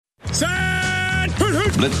Set!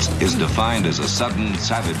 Blitz is defined as a sudden,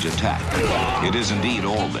 savage attack. It is indeed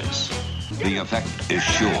all this. The effect is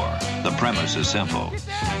sure. The premise is simple.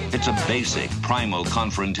 It's a basic, primal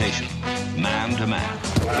confrontation, man to man.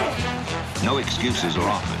 No excuses are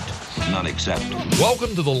offered, none accepted.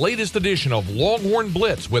 Welcome to the latest edition of Longhorn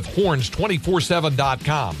Blitz with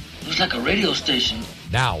horns247.com. Looks like a radio station.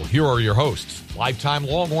 Now, here are your hosts, lifetime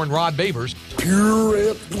Longhorn Rod Babers,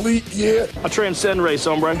 Pure athlete, yeah. I transcend race,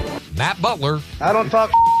 hombre. Matt Butler, I don't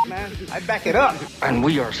talk man. I back it up. And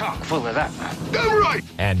we are chock full of that, man. Damn right.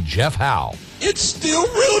 and Jeff Howe. It's still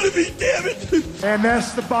real to me, damn it. And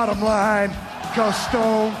that's the bottom line, because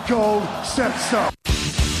Stone Cold said so.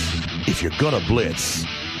 If you're gonna blitz,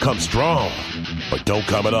 come strong, but don't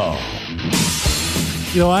come at all.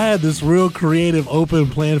 You know, I had this real creative open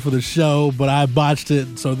plan for the show, but I botched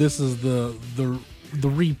it. So this is the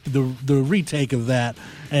retake of that,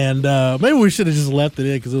 and maybe we should have just left it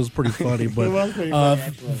in because it was pretty funny. But It was pretty funny,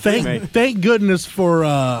 actually. thank goodness for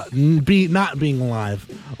not being live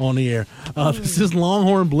on the air. This is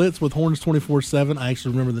Longhorn Blitz with Horns 24/7. I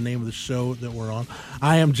actually remember the name of the show that we're on.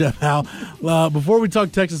 I am Jeff Howe. Before we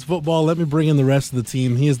talk Texas football, let me bring in the rest of the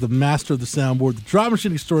team. He is the master of the soundboard, the drop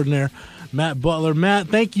machine extraordinaire, Matt Butler. Matt,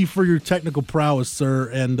 thank you for your technical prowess, sir,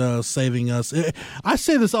 and saving us. I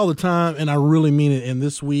say this all the time, and I really mean it. And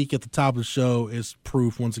this week at the top of the show is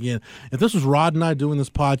proof once again. If this was Rod and I doing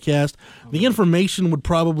this podcast, the information would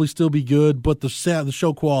probably still be good, but the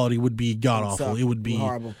show quality would be god-awful. It would be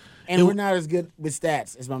horrible. And we're not as good with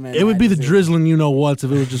stats as my man. It would be the Matt said. drizzling you-know-whats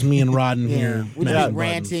if it was just me and Rod in here. We'd be mashing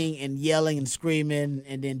ranting and yelling and screaming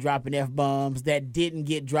and then dropping F-bombs that didn't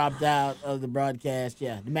get dropped out of the broadcast.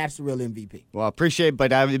 Yeah, the Matt's the real MVP. Well, I appreciate it,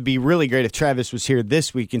 but it would be really great if Travis was here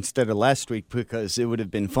this week instead of last week because it would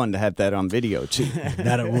have been fun to have that on video, too.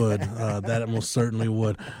 That it would. That it most certainly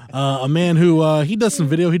would. A man who, he does some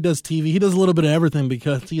video, he does TV, he does a little bit of everything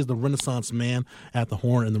because he is the Renaissance man at the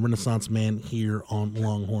Horn and the Renaissance man here on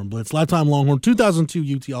Longhorn Blitz. Lifetime Longhorn,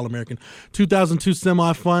 2002 UT All-American, 2002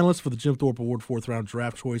 semifinalist for the Jim Thorpe Award, fourth-round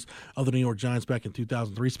draft choice of the New York Giants back in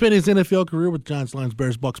 2003. Spent his NFL career with Giants, Lions,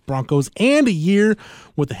 Bears, Bucks, Broncos, and a year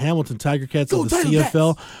with the Hamilton Tiger Cats of the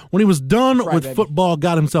CFL. When he was done with football,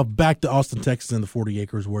 got himself back to Austin, Texas in the 40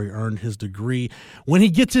 acres where he earned his degree. When he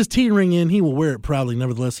gets his T-ring in, he will wear it proudly.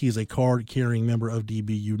 Nevertheless, he is a card-carrying member of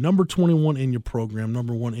DBU. Number 21 in your program,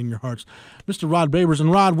 number 1 in your hearts, Mr. Rod Babers.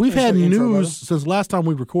 And Rod, we've had news since last time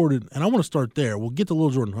we recorded, and I want to start there. We'll get to Lil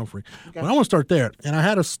Jordan Humphrey, but I want to start there. And I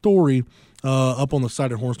had a story up on the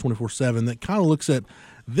site at Horns 24/7 that kind of looks at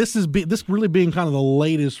this really being kind of the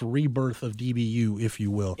latest rebirth of DBU, if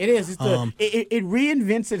you will. It is. It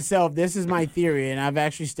reinvents itself. This is my theory, and I've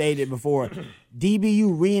actually stated it before.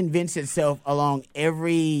 DBU reinvents itself along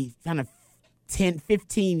every kind of 10,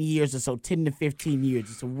 15 years or so, 10 to 15 years.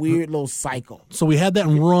 It's a weird little cycle. So we had that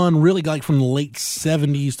run really like from the late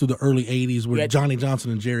 70s to the early 80s with Johnny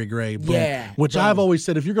Johnson and Jerry Gray. Which I've always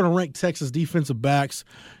said, if you're going to rank Texas defensive backs,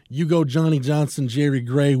 you go Johnny Johnson, Jerry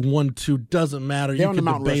Gray, 1, 2, doesn't matter. They're you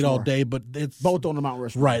can debate all day, but it's both on the Mount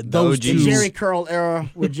Rushmore. Right. Those two. The Jerry Curl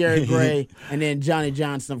era with Jerry Gray, and then Johnny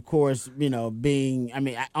Johnson, of course, being,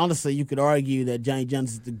 honestly, you could argue that Johnny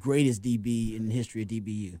Johnson is the greatest DB in the history of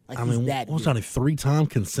DBU. Was Johnny 3-time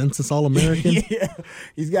consensus All-American? Yeah.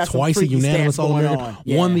 He's got twice a unanimous All-American.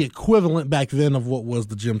 Yeah. Won the equivalent back then of what was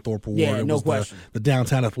the Jim Thorpe Award. Yeah, no question. The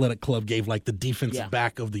Downtown Athletic Club gave like the Defensive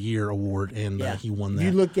Back of the Year award, and he won that.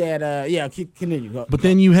 You look at continue. But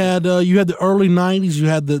then you had the early '90s. You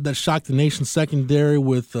had that shocked the nation secondary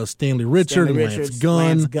with Stanley Richard and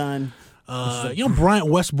Lance Gunn. Bryant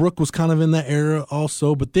Westbrook was kind of in that era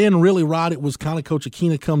also. But then really, Rod, it was kind of Coach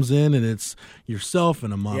Akina comes in, and it's yourself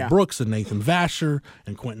and Ahmad Brooks and Nathan Vasher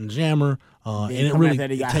and Quentin Jammer. And it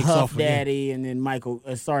really takes off. Daddy, and then Michael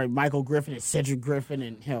Griffin and Cedric Griffin,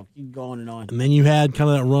 and hell, you can go on and on. And then you had kind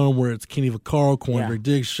of that run where it's Kenny Vaccaro, Quandre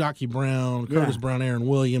Diggs, Shockey Brown, Curtis Brown, Aaron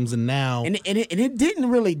Williams, and now. And it didn't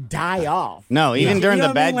really die off. No, even during the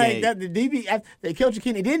bad days. The DB, the Coach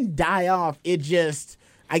Akina, it didn't die off. It just,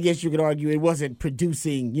 I guess you could argue, it wasn't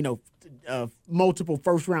producing, multiple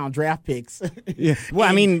first-round draft picks. Yeah.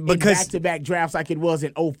 Well, because back-to-back drafts like it was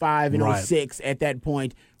in 05 and 06 at that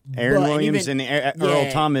point. Aaron Williams and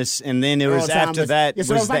Earl Thomas, and then it was after that was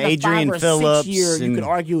the like Adrian 5 or Phillips. 6 year, you could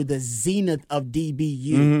argue the zenith of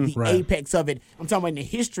DBU, the apex of it. I'm talking about the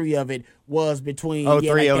history of it was between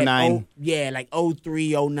 03, 09. Like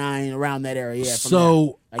 03, 09, around that area. Yeah,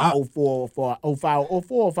 so like 04,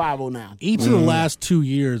 05, 09. Each of the last 2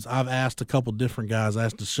 years, I've asked a couple different guys. I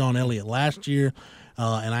asked Deshaun Elliott last year.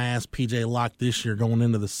 And I asked P.J. Locke this year going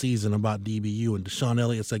into the season about DBU, and Deshaun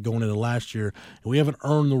Elliott said going into last year, we haven't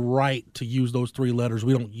earned the right to use those 3 letters.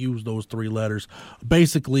 We don't use those 3 letters.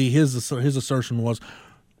 Basically, his assertion was,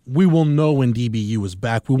 we will know when DBU is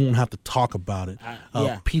back. We won't have to talk about it.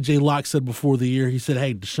 P.J. Locke said before the year, he said,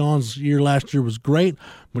 hey, Deshaun's year last year was great,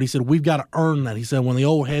 but he said, we've got to earn that. He said, when the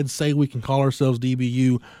old heads say we can call ourselves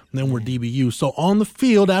DBU, then we're DBU. So on the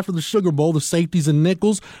field after the Sugar Bowl, the safeties and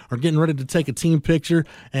nickels are getting ready to take a team picture,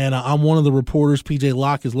 and I'm one of the reporters P.J.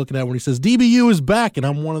 Locke is looking at when he says, DBU is back, and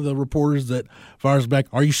I'm one of the reporters that fires back,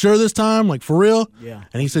 are you sure this time? Like, for real? Yeah.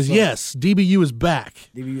 And he says, yes, DBU is back.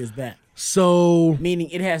 DBU is back. So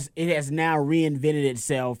meaning it has now reinvented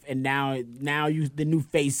itself, and now you the new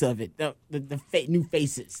face of it, the new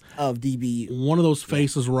faces of DBU. One of those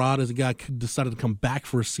faces, Rod, is a guy who decided to come back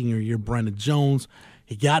for his senior year, Brandon Jones.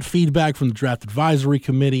 He got feedback from the draft advisory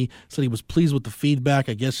committee, said he was pleased with the feedback.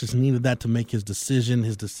 I guess just needed that to make his decision.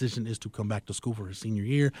 His decision is to come back to school for his senior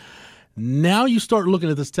year. Now you start looking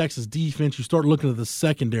at this Texas defense, you start looking at the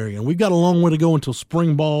secondary, and we've got a long way to go until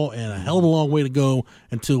spring ball and a hell of a long way to go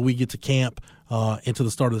until we get to camp into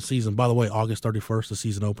the start of the season. By the way, August 31st, the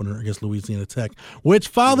season opener against Louisiana Tech, which,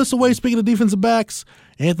 file this away, speaking of defensive backs,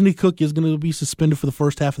 Anthony Cook is going to be suspended for the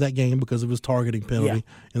first half of that game because of his targeting penalty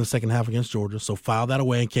in the second half against Georgia. So file that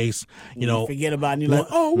away in case, you forget about it and you're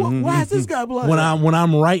like, why is this guy playing? When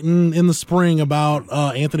I'm writing in the spring about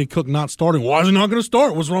Anthony Cook not starting, why is he not going to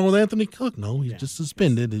start? What's wrong with Anthony Cook? No, he's just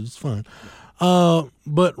suspended. It's fine.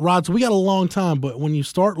 But, Rod, so we got a long time, but when you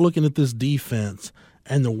start looking at this defense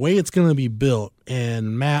and the way it's going to be built,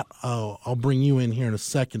 and Matt, I'll bring you in here in a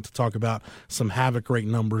second to talk about some havoc rate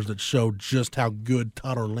numbers that show just how good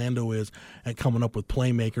Todd Orlando is at coming up with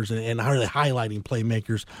playmakers and really highlighting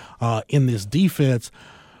playmakers in this defense.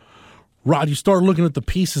 Rod, you start looking at the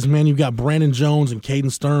pieces, man. You've got Brandon Jones and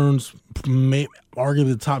Caden Stearns, arguably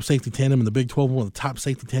the top safety tandem in the Big 12, one of the top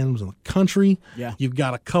safety tandems in the country. Yeah. You've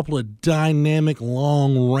got a couple of dynamic,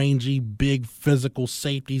 long-rangey, big physical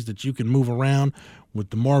safeties that you can move around with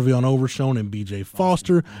DeMarvion Overshone and B.J.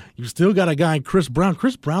 Foster. You've still got a guy, Chris Brown.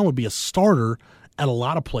 Chris Brown would be a starter at a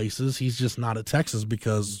lot of places. He's just not at Texas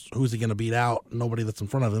because who's he going to beat out? Nobody that's in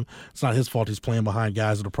front of him. It's not his fault he's playing behind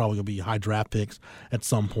guys that are probably going to be high draft picks at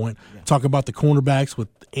some point. Yeah. Talk about the cornerbacks with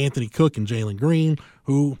Anthony Cook and Jalen Green,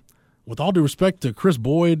 who, with all due respect to Chris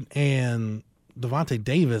Boyd and Devontae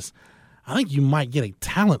Davis, I think you might get a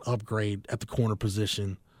talent upgrade at the corner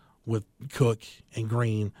position with Cook and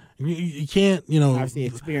Green. You can't, obviously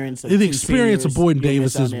the experience of Boyd and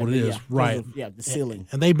Davis is what it is, right? The ceiling.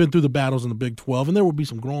 And they've been through the battles in the Big 12, and there will be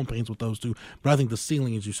some growing pains with those two. But I think the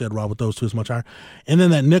ceiling, as you said, Rob, with those two is much higher. And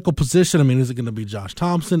then that nickel position, is it going to be Josh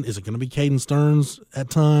Thompson? Is it going to be Caden Stearns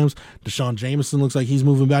at times? Deshaun Jameson looks like he's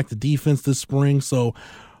moving back to defense this spring. So,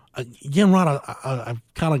 again, Rod, I've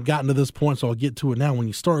kind of gotten to this point, so I'll get to it now. When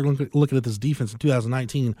you start looking at this defense in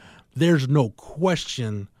 2019, there's no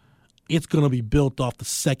question it's going to be built off the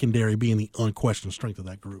secondary being the unquestioned strength of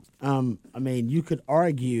that group. You could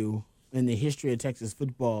argue in the history of Texas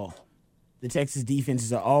football, the Texas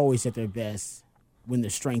defenses are always at their best when the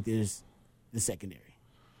strength is the secondary.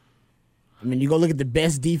 You go look at the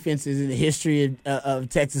best defenses in the history of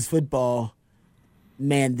Texas football,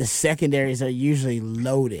 man, the secondaries are usually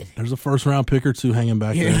loaded. There's a first-round pick or two hanging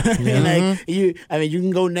back there. Yeah. You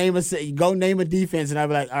can go name a defense, and I'll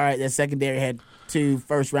be like, all right, that secondary had 2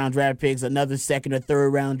 first-round draft picks, another second or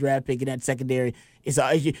third-round draft pick in that secondary. So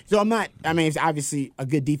I'm not. It's obviously a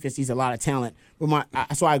good defense. He's a lot of talent. But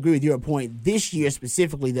so I agree with your point. This year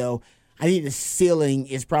specifically, though, I think the ceiling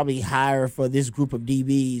is probably higher for this group of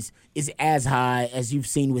DBs. It's as high as you've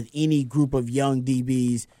seen with any group of young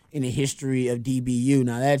DBs in the history of DBU.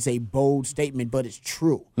 Now, that's a bold statement, but it's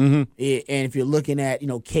true. Mm-hmm. And if you're looking at,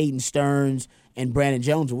 Caden Stearns and Brandon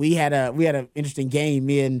Jones, we had an interesting game.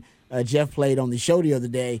 Me and Jeff played on the show the other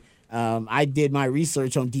day. I did my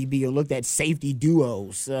research on DBU and looked at safety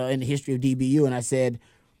duos in the history of DBU, and I said,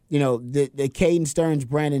 the Caden Stearns,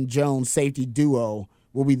 Brandon Jones safety duo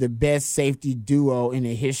will be the best safety duo in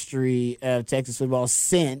the history of Texas football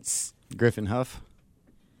since Griffin Huff.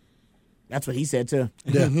 That's what he said too.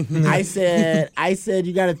 Yeah. I said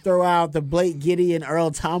you got to throw out the Blake Giddy and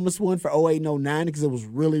Earl Thomas one for 08 and 09 because it was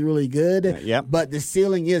really, really good. Yep. But the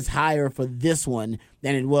ceiling is higher for this one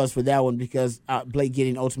than it was for that one because Blake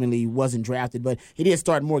Giddy ultimately wasn't drafted. But he did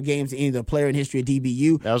start more games than any other player in the history of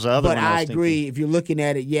DBU. That was the other one. But I agree. If you're looking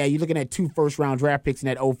at it, you're looking at 2 first-round draft picks in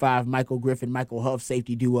that 05 Michael Griffin, Michael Huff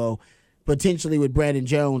safety duo. Potentially with Brandon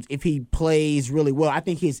Jones, if he plays really well, I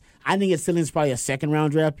think his ceiling is probably a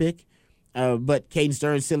second-round draft pick. But Caden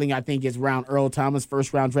Stearns' ceiling, I think, is around Earl Thomas,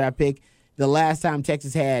 first-round draft pick. The last time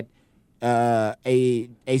Texas had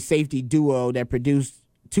a safety duo that produced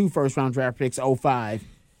 2 first-round draft picks, 05.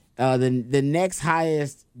 The next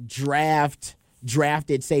highest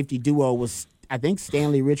drafted safety duo was, I think,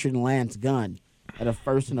 Stanley Richard and Lance Gunn at a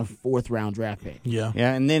 1st and a 4th round draft pick. Yeah,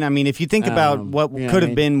 and then, I mean, if you think about what could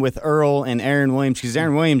have been with Earl and Aaron Williams, because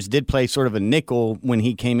Aaron Williams did play sort of a nickel when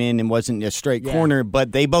he came in and wasn't a straight corner,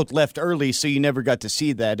 but they both left early, so you never got to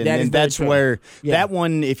see that. And then that's where that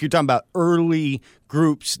one, if you're talking about early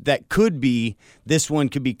groups that could be, this one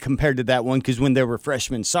could be compared to that one, because when they were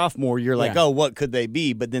freshman, sophomore, you're like, oh, what could they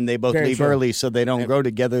be? But then they both leave early, so they don't grow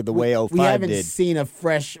together the way 05 did.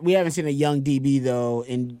 We haven't seen a young DB, though,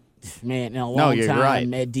 in a long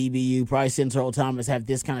time at DBU. Probably since Earl Thomas have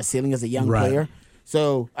this kind of ceiling as a young player.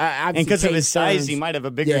 So, and because of his size, he might have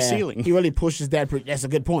a bigger ceiling. He really pushes that. That's a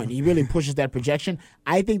good point. He really pushes that projection.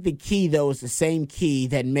 I think the key, though, is the same key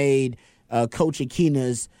that made Coach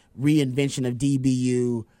Akina's reinvention of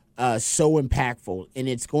DBU so impactful, and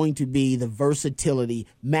it's going to be the versatility,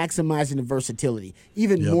 maximizing the versatility,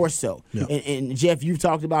 even more so. And Jeff, you've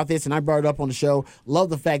talked about this, and I brought it up on the show.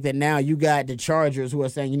 Love the fact that now you got the Chargers who are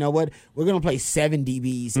saying, you know what, we're going to play 7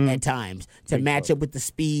 DBs at times to match up with the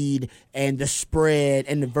speed and the spread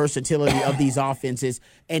and the versatility of these offenses.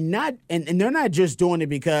 And they're not just doing it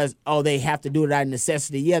because, they have to do it out of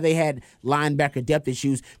necessity. Yeah, they had linebacker depth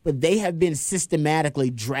issues, but they have been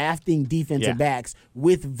systematically drafting defensive backs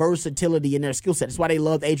with versatility in their skill set. That's why they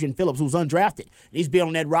love Adrian Phillips, who's undrafted. He's been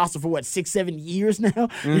on that roster for 6-7 years now.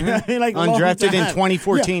 You know what I mean? Like undrafted in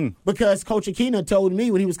 2014. Yeah, because Coach Akina told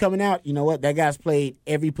me when he was coming out, you know what, that guy's played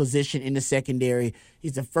every position in the secondary.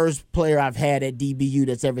 He's the first player I've had at DBU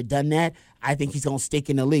that's ever done that. I think he's going to stick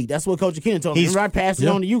in the league. That's what Coach Akina told me. I passed it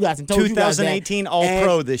on to you guys and told you guys that. 2018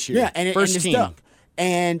 All-Pro this year. Yeah, and first it's team. stuck.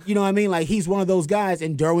 And, you know what I mean? Like, he's one of those guys,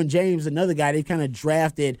 and Derwin James, another guy they kind of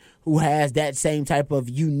drafted who has that same type of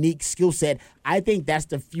unique skill set. I think that's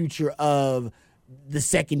the future of the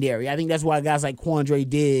secondary. I think that's why guys like Quandre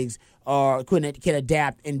Diggs can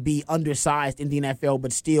adapt and be undersized in the NFL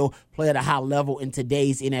but still play at a high level in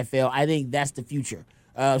today's NFL. I think that's the future.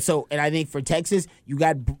 And I think for Texas, you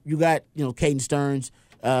got Caden Stearns.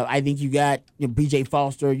 I think you got B.J.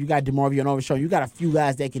 Foster. You got DeMarvion Overshawn. You got a few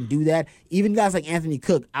guys that can do that. Even guys like Anthony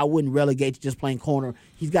Cook, I wouldn't relegate to just playing corner.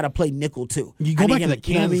 He's got to play nickel, too. You go back to that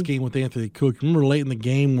Kansas game with Anthony Cook. Remember late in the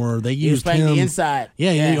game where they used him. He was playing the inside.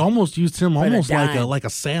 Yeah, he almost used him like a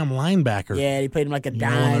Sam linebacker. Yeah, he played him like a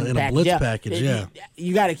dime in a blitz package,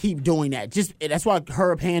 You got to keep doing that. That's why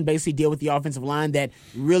Herb Hand basically dealt with the offensive line that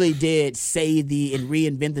really did save and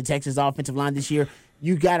reinvent the Texas offensive line this year.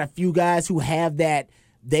 You got a few guys who have that.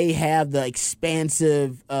 They have the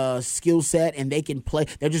expansive skill set, and they can play.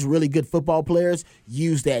 They're just really good football players.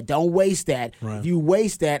 Use that. Don't waste that. Right. If you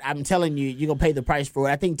waste that, I'm telling you, you're going to pay the price for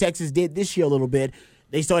it. I think Texas did this year a little bit.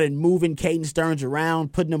 They started moving Caden Stearns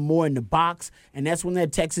around, putting him more in the box, and that's when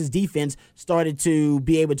that Texas defense started to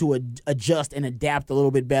be able to adjust and adapt a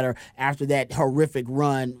little bit better after that horrific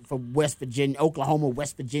run from West Virginia, Oklahoma,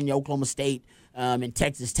 West Virginia, Oklahoma State, and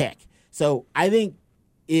Texas Tech. So I think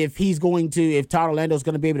if Todd Orlando's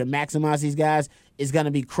going to be able to maximize these guys, it's going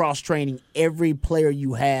to be cross-training every player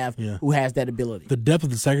you have who has that ability. The depth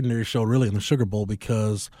of the secondary showed really in the Sugar Bowl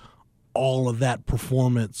because all of that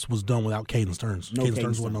performance was done without Caden Stearns. Caden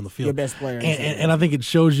Stearns wasn't on the field. Your best player. And I think it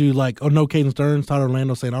shows you, like, no Caden Stearns, Todd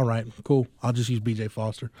Orlando saying, all right, cool, I'll just use B.J.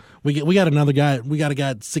 Foster. We got another guy. We got a guy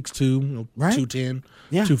at 6'2", 210,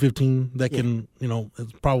 215 that can,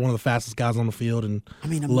 is probably one of the fastest guys on the field and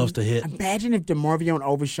loves to hit. Imagine if DeMarvion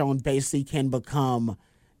Overshawn basically can become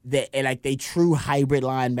a true hybrid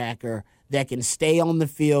linebacker that can stay on the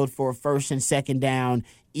field for first and second down,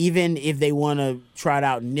 even if they want to try it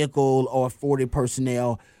out nickel or 40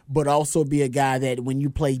 personnel, but also be a guy that when you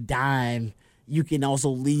play dime, you can also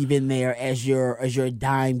leave in there as your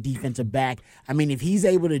dime defensive back. I mean, if you're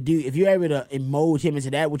able to mold him into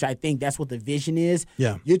that, which I think that's what the vision is,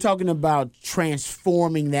 you're talking about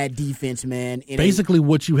transforming that defense, man. Basically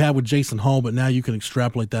what you have with Jason Hall, but now you can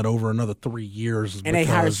extrapolate that over another 3 years. And a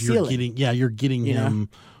higher ceiling. You're getting him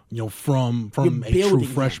from a true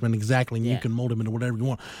freshman, exactly, and you can mold him into whatever you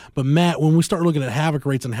want. But, Matt, when we start looking at havoc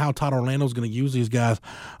rates and how Todd Orlando's going to use these guys,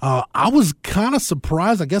 I was kind of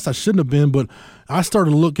surprised. I guess I shouldn't have been, but I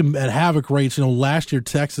started looking at havoc rates. Last year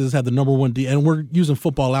Texas had the number one D, and we're using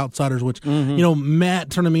Football Outsiders, which, Matt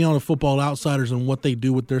turning me on to Football Outsiders and what they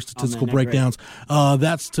do with their statistical breakdowns.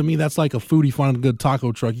 That's like a foodie finding a good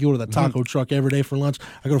taco truck. You go to that taco truck every day for lunch.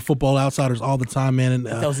 I go to Football Outsiders all the time, man. And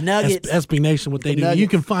those nuggets. SB Nation, what they do. You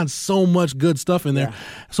can find so much good stuff in there. Yeah.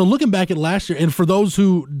 So looking back at last year, and for those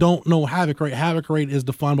who don't know havoc rate is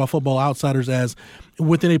defined by Football Outsiders as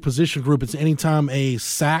within a position group, it's anytime a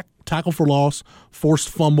sack tackle for loss, forced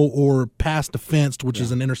fumble, or pass defensed, which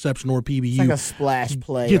is an interception or a PBU. It's like a splash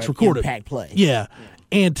play, gets recorded. Impact play. Yeah.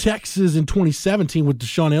 And Texas in 2017 with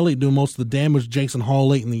Deshaun Elliott doing most of the damage, Jason Hall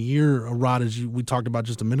late in the year, Rod, as we talked about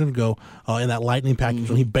just a minute ago, in that lightning package,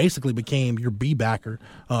 when he basically became your B-backer,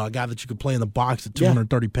 a guy that you could play in the box at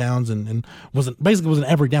 230 pounds and was an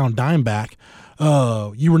every down dime back.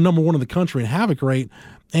 You were number one in the country in havoc rate.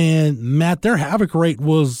 And, Matt, their havoc rate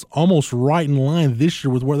was almost right in line this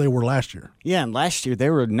year with where they were last year. Yeah, and last year they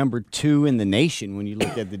were number 2 in the nation when you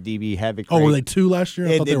look at the DB havoc rate. Oh, were they 2 last year?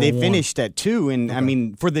 I thought they finished at 2, and okay. I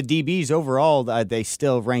mean, for the DBs overall, they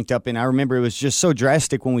still ranked up. And I remember it was just so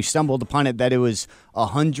drastic when we stumbled upon it that it was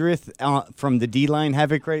 100th from the D-line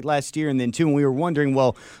havoc rate last year, and then 2, and we were wondering,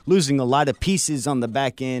 well, losing a lot of pieces on the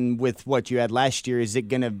back end with what you had last year, is it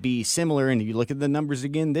going to be similar? And you look at the numbers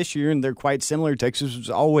again this year, and they're quite similar. Texas was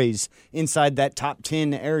always inside that top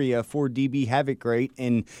 10 area for DB havoc rate,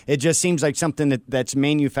 and it just seems like something that's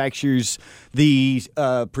manufactures the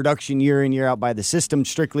production year in, year out by the system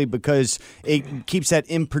strictly because it keeps that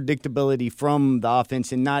unpredictability from the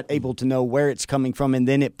offense and not able to know where it's coming from, and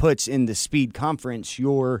then it puts in the speed conference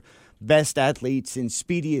your best athletes and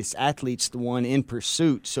speediest athletes the one in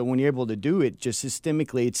pursuit. So when you're able to do it just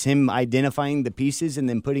systemically, it's him identifying the pieces and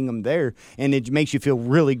then putting them there, and it makes you feel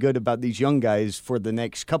really good about these young guys for the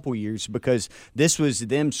next couple years because this was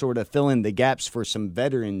them sort of filling the gaps for some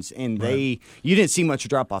veterans, and you didn't see much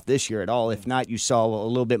drop off this year at all. If not, you saw a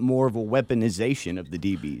little bit more of a weaponization of the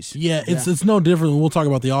DBs. Yeah, it's no different. We'll talk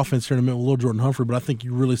about the offense here in a minute with Lil Jordan Humphrey, but I think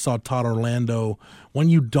you really saw Todd Orlando when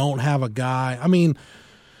you don't have a guy. I mean,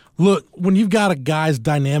 look, when you've got a guy as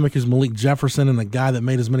dynamic as Malik Jefferson and a guy that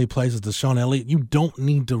made as many plays as Deshaun Elliott, you don't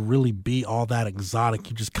need to really be all that exotic.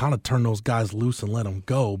 You just kind of turn those guys loose and let them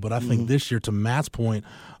go. But I think this year, to Matt's point,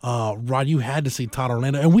 Rod, you had to see Todd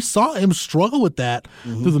Orlando. And we saw him struggle with that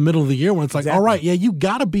through the middle of the year when it's like, all right, you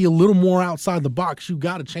got to be a little more outside the box. You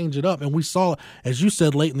got to change it up. And we saw, as you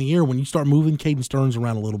said, late in the year, when you start moving Caden Stearns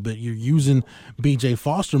around a little bit, you're using B.J.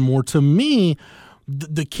 Foster more. To me,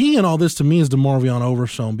 the key in all this to me is DeMarvion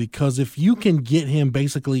Overshown, because if you can get him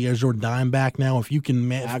basically as your dime back now, if you can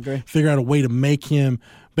figure out a way to make him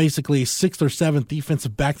basically a 6th or 7th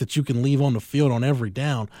defensive back that you can leave on the field on every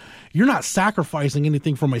down, you're not sacrificing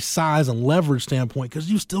anything from a size and leverage standpoint because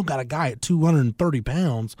you still got a guy at 230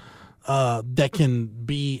 pounds that can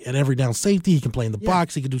be an every down safety. He can play in the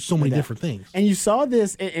box. He can do so many different things. And you saw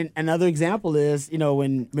this, and another example is,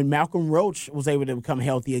 when Malcolm Roach was able to become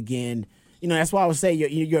healthy again. That's why I would say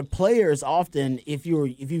your players often, if you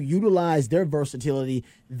utilize their versatility,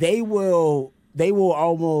 they will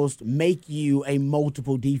almost make you a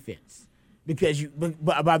multiple defense because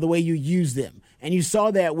by the way you use them. And you saw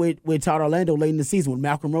that with Todd Orlando late in the season when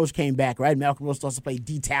Malcolm Roach came back, right? Malcolm Roach starts to play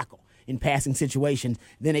D tackle in passing situations.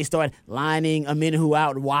 Then they start lining Amenahu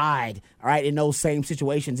out wide, all right, in those same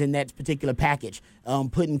situations in that particular package.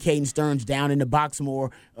 Putting Caden Stearns down in the box more.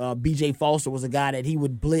 B.J. Foster was a guy that he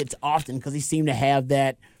would blitz often because he seemed to have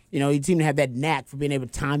that, knack for being able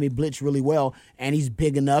to time a blitz really well. And he's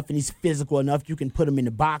big enough and he's physical enough. You can put him in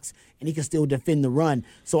the box and he can still defend the run.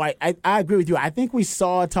 So I agree with you. I think we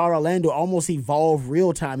saw Todd Orlando almost evolve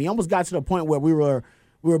real time. He almost got to the point where we were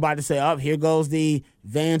about to say, oh, here goes the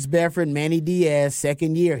Vance Bedford, Manny Diaz,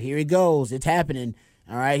 second year. Here he goes. It's happening.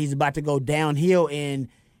 All right, he's about to go downhill, and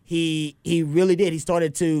he really did. He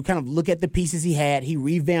started to kind of look at the pieces he had. He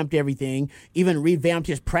revamped everything, even revamped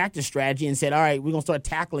his practice strategy and said, all right, we're going to start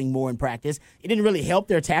tackling more in practice. It didn't really help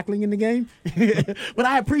their tackling in the game, but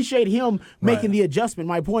I appreciate him making the adjustment.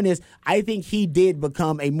 My point is, I think he did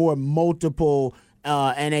become a more multiple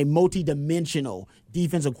and a multi-dimensional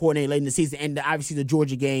defensive coordinator late in the season, and obviously the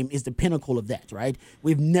Georgia game is the pinnacle of that, right?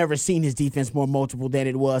 We've never seen his defense more multiple than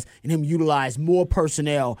it was, and him utilize more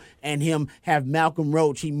personnel, and him have Malcolm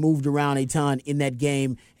Roach, he moved around a ton in that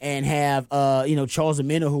game, and have Charles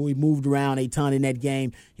Amenahu, he moved around a ton in that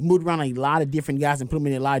game. He moved around a lot of different guys and put them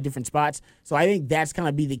in a lot of different spots. So I think that's kind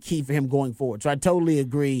of be the key for him going forward. So I totally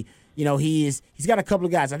agree. He's got a couple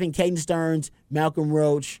of guys. I think Caden Stearns, Malcolm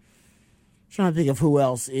Roach. Trying to think of who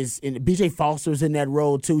else is in. B.J. Foster's in that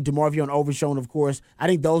role too. DeMarvion Overshown, of course. I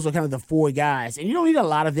think those are kind of the 4 guys, and you don't need a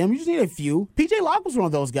lot of them. You just need a few. P.J. Locke was one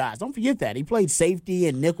of those guys. Don't forget that he played safety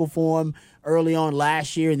and nickel for him early on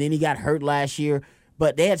last year, and then he got hurt last year.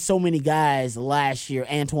 But they had so many guys last year: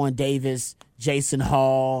 Antoine Davis, Jason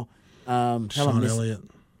Hall, Deshaun Elliott.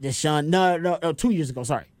 Deshaun, no, 2 years ago.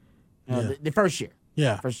 Sorry, the first year.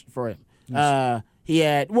 Yeah, for him. He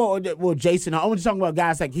had Jason. I'm just talking about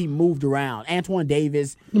guys like he moved around. Antoine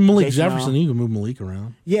Davis, Malik Jason Jefferson. You can move Malik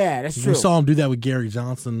around. Yeah, that's true. We saw him do that with Gary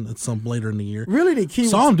Johnson at some later in the year. Really, the key.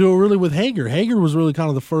 Saw him do it really with Hager. Hager was really kind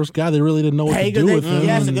of the first guy they really didn't know what to do with him.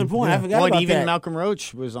 Yeah, that's a good point. I forgot about even that. Malcolm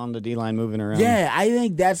Roach was on the D-line moving around. Yeah, I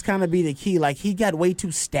think that's kind of be the key. Like, he got way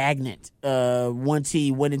too stagnant once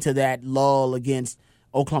he went into that lull against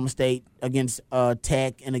Oklahoma State, against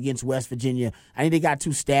Tech, and against West Virginia. I think they got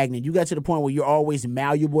too stagnant. You got to the point where you're always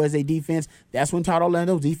malleable as a defense. That's when Todd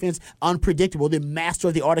Orlando's defense, unpredictable, the master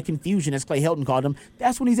of the art of confusion, as Clay Helton called him.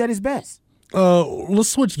 That's when he's at his best. Let's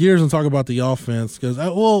switch gears and talk about the offense. Because,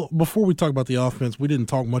 before we talk about the offense, we didn't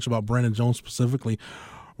talk much about Brandon Jones specifically.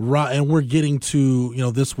 Right, and we're getting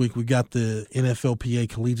to, this week we got the NFLPA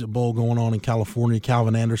Collegiate Bowl going on in California.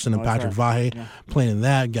 Calvin Anderson and Patrick Vahe playing in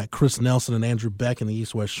that. Got Chris Nelson and Andrew Beck in the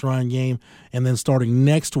East-West Shrine game. And then starting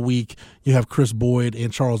next week, you have Chris Boyd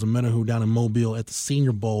and Charles Omenihu down in Mobile at the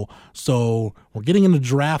Senior Bowl. So we're getting into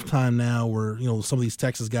draft time now where, some of these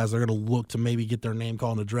Texas guys are going to look to maybe get their name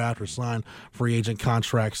called in the draft or sign free agent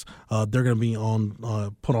contracts. They're going to be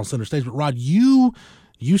put on center stage. But, Rod,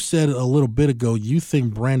 You said a little bit ago you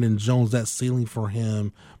think Brandon Jones, that ceiling for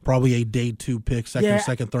him, probably a day 2 pick, third round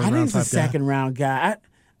type guy. I think he's a second round guy.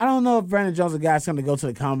 I don't know if Brandon Jones is a guy that's going to go to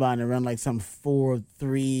the combine and run like some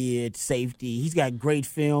 4.3 at safety. He's got great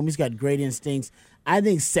film. He's got great instincts. I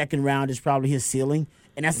think second round is probably his ceiling,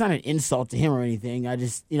 and that's not an insult to him or anything. I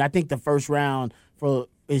just, I think the first round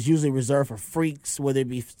is usually reserved for freaks, whether it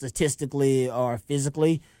be statistically or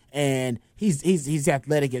physically. And he's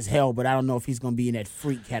athletic as hell, but I don't know if he's going to be in that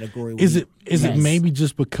freak category. Is it maybe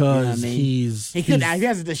just because he has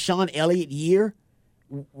a Deshaun Elliott year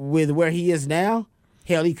with where he is now?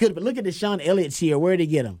 Hell, he could. But look at Deshaun Elliott's year. Where did he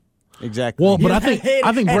get him? Exactly. Well, but I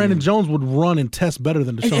think Brandon Jones would run and test better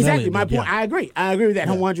than Deshaun Elliott. Exactly my point. Yeah. I agree with that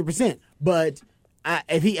 100%. But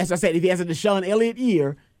if he has a Deshaun Elliott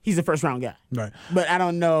year, he's a first round guy. Right. But I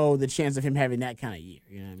don't know the chance of him having that kind of year.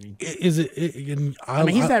 You know what I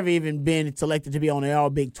mean? He's never even been selected to be on the All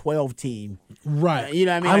Big 12 team. Right. You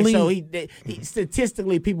know what I mean? So he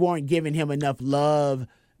statistically, people aren't giving him enough love.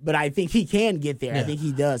 But I think he can get there. Yeah. I think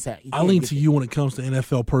he does. I lean to you when it comes to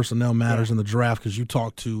NFL personnel matters in the draft because you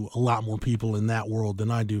talk to a lot more people in that world than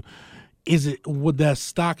I do. Would that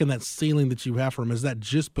stock and that ceiling that you have for him, is that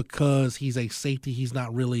just because he's a safety, he's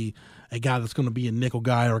not really a guy that's going to be a nickel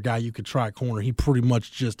guy or a guy you could try at corner? He pretty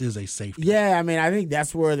much just is a safety. Yeah, I mean, I think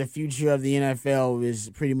that's where the future of the NFL is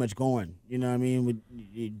pretty much going. You know what I mean?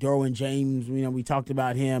 With Derwin James, we talked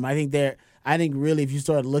about him. I think really if you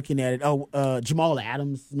start looking at it, Jamal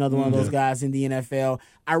Adams, another one of those guys in the NFL.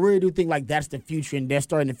 I really do think like that's the future, and they're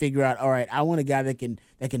starting to figure out, all right, I want a guy that can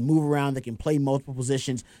move around, that can play multiple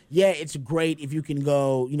positions. Yeah, it's great if you can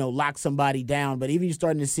go, lock somebody down, but even you're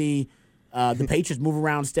starting to see the Patriots move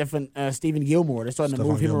around Stephen Gilmore. They're starting to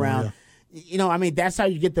move him around. Yeah. That's how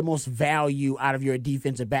you get the most value out of your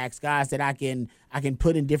defensive backs, guys that I can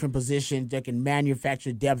put in different positions that can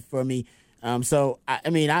manufacture depth for me. So, I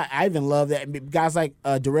even love that. Guys like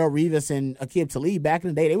Darrelle Revis and Aqib Talib, back in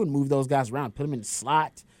the day, they would move those guys around, put them in the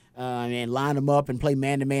slot, and line them up and play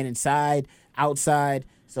man-to-man inside, outside.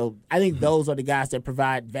 So I think those are the guys that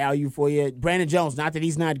provide value for you. Brandon Jones, not that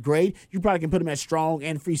he's not great. You probably can put him at strong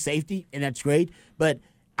and free safety, and that's great. But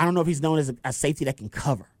I don't know if he's known as a safety that can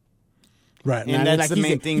cover. Right. And that's the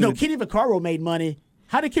main thing. Kenny Vaccaro made money.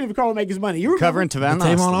 How did Kenny Vaccaro make his money? You covering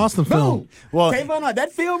Tavon Austin film. Well, Tavon,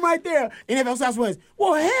 that film right there, NFL Southwest.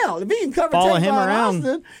 Well, hell, if he can cover Tavon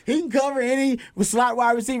Austin, he can cover any slot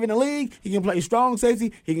wide receiver in the league. He can play strong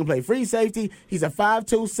safety. He can play free safety. He's a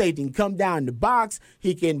 5'2" safety. He can come down the box.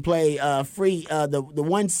 He can play free the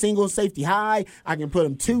one single safety high. I can put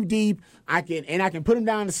him 2 deep. I can put him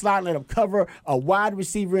down the slot and let him cover a wide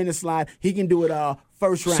receiver in the slot. He can do it all.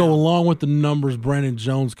 First round. So along with the numbers, Brandon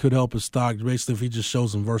Jones could help his stock basically if he just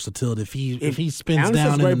shows some versatility. If he spins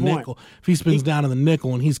down in the nickel, down in the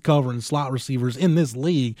nickel and he's covering slot receivers in this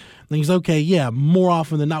league, then he's okay. Yeah, more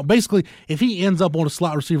often than not. Basically, if he ends up on a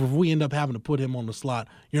slot receiver, if we end up having to put him on the slot,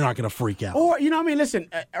 you're not going to freak out. Or listen,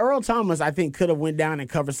 Earl Thomas I think could have went down and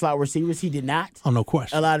covered slot receivers. He did not. Oh, no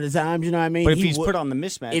question. A lot of the times, you know what I mean. But if he's put on the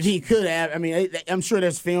mismatch, if he could have, I'm sure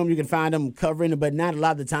there's film you can find him covering, but not a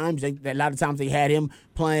lot of the times. A lot of times they had him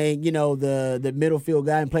playing, the middle field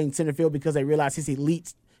guy and playing center field because they realized his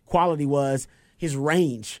elite quality was his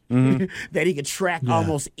range, that he could track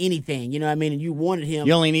almost anything. You know what I mean? And you wanted him.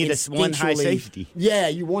 You only need one high safety. Yeah,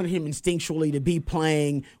 you wanted him instinctually to be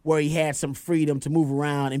playing where he had some freedom to move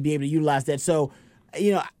around and be able to utilize that. So,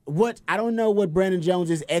 I don't know what Brandon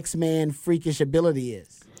Jones' X-Man freakish ability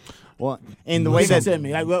is. Well, in the way that to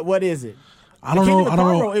me, like what is it? I don't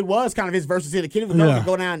know. It was kind of his versatility. Kenny Vaccaro could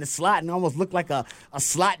go down in the slot and almost look like a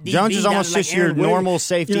slot DB. Jones is almost just your normal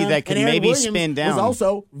safety that could maybe spin down. Was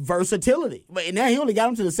also versatility. But now he only got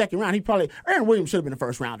him to the second round. Aaron Williams should have been a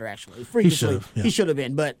first rounder, actually. He should have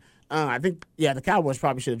been. But I think, the Cowboys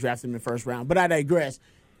probably should have drafted him in the first round. But I digress.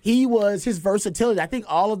 His versatility. I think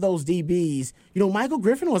all of those DBs, Michael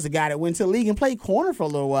Griffin was a guy that went to the league and played corner for a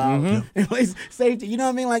little while. And plays safety. You know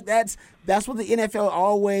what I mean? Like that's what the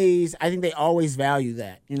NFL I think they always value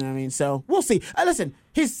that. You know what I mean? So we'll see. Listen,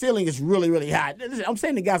 his ceiling is really, really high. I'm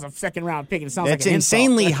saying the guy's a second round pick. And it sounds that's like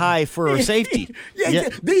insanely high for a safety.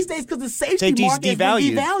 These days, because the safety market is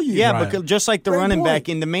devalued. Yeah, right. Because just like the running back.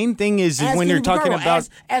 And the main thing is when you're talking about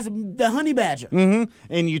as the honey badger.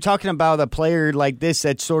 And you're talking about a player like this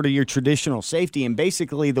that's sort of your traditional safety. And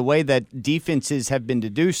basically the way that defenses have been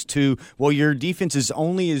deduced to, your defense is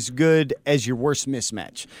only as good as your worst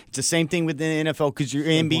mismatch. It's the same thing with the NFL because your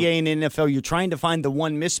NBA and NFL, you're trying to find the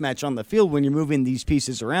one mismatch on the field when you're moving these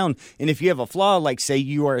pieces around. And if you have a flaw, like say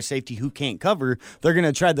you are a safety who can't cover, they're going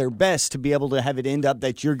to try their best to be able to have it end up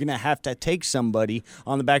that you're going to have to take somebody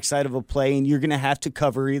on the backside of a play and you're going to have to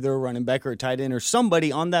cover either a running back or a tight end or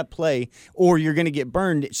somebody on that play or you're going to get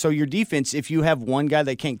burned. So your defense, if you have one guy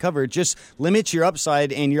that can't cover, it just limits your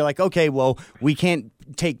upside and you're like, okay, well, we can't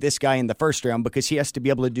take this guy in the first round because he has to be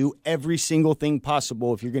able to do every single thing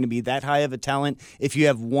possible. If you're going to be that high of a talent, if you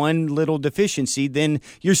have one little deficiency, then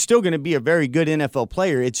you're still going to be a very good NFL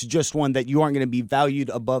player. It's just one that you aren't going to be valued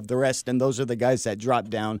above the rest, and those are the guys that drop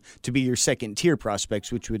down to be your second-tier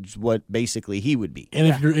prospects, which is what basically he would be. And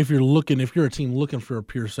if you're a team looking for a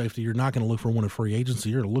pure safety, you're not going to look for one in free agency.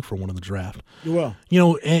 You're going to look for one in the draft. You will.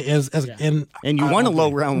 And you want a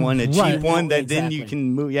low-round one, a cheap one that then you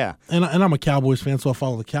can move. Yeah. And I'm a Cowboys fan, so I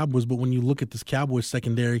follow the Cowboys. But when you look at this Cowboys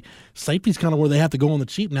secondary, safety's kind of where they have to go on the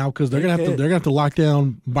cheap now because they're gonna have to lock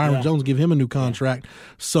down Byron Jones, give him a new contract.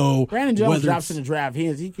 So Brandon Jones drops in the draft.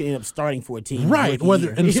 He can end up starting for a team, right? So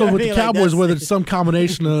with the Cowboys, whether it's some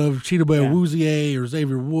combination of Chidobe Awuzie or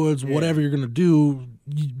Xavier Woods, whatever you're gonna do,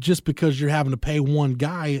 just because you're having to pay one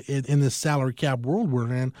guy in this salary cap world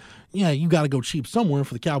we're in. Yeah, you got to go cheap somewhere.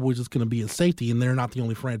 For the Cowboys, it's going to be a safety, and they're not the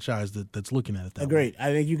only franchise that's looking at it that way.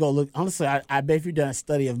 I think you go look. Honestly, I bet if you've done a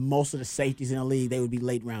study of most of the safeties in the league, they would be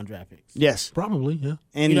late round draft picks. Yes, probably. Yeah,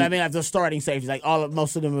 and what I mean, like the starting safeties, like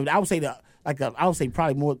most of them. I would say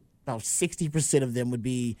probably more about 60% of them would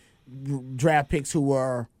be draft picks who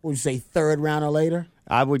were, what would you say, third round or later.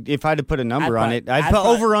 I would, if I had to put a number on it, I'd put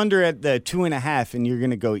over under at the 2.5, and you're going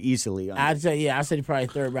to go easily on it. I'd say probably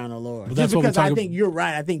third round or lower. Just because I think you're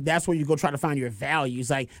right. I think that's where you go try to find your values.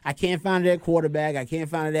 Like, I can't find it at quarterback. I can't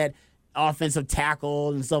find it at offensive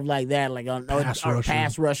tackle and stuff like that. Like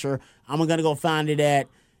pass rusher. I'm going to go find it at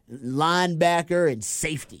linebacker and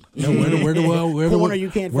safety. Yeah, where do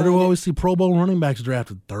we always see Pro Bowl running backs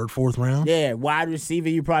drafted? Third, fourth round? Yeah, wide receiver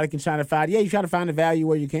you probably can try to find. Yeah, you try to find the value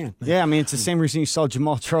where you can. Yeah, I mean, it's the same reason you saw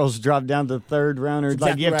Jamal Charles drop down to the third round. Or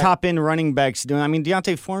like you have top-end running backs doing. I mean,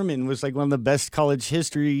 Deontay Foreman was like one of the best college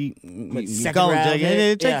history. Second round.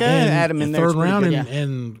 Add him in there. Third round,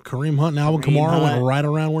 and Kareem Hunt and Alvin Kamara went right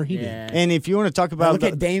around where he did. And if you want to talk about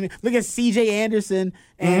look at C.J. Anderson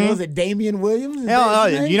and was it Damian Williams?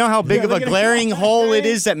 You know how big of a glaring hole it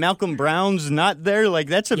is that Malcolm Brown's not there? Like,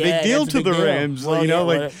 that's a big deal to the Rams.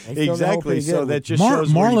 Well, exactly. So that just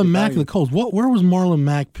shows Marlon Mack and the Colts. Where was Marlon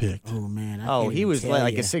Mack picked? Oh, man. He was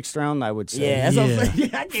like a sixth round, I would say. Yeah, that's what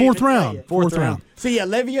I'm saying. Fourth round. So,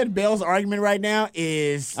 Le'Veon Bell's argument right now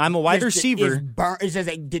is I'm a wide receiver. It's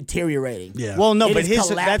just deteriorating. Yeah. Well, no, but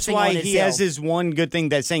that's why he has his one good thing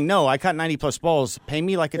that's saying, no, I caught 90-plus balls. Pay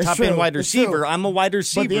me like a top-end wide receiver. I'm a wide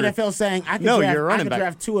receiver. But the NFL's saying I can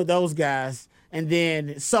draft two of those guys and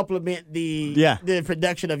then supplement the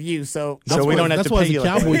production of you. So we don't have to pay you.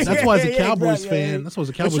 That's why as a Cowboys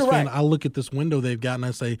fan, I look at this window they've got and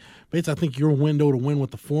I say, Bates, I think your window to win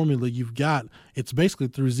with the formula you've got, it's basically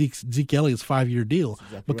through Zeke Elliott's 5-year deal.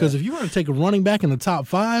 Because if you were to take a running back in the top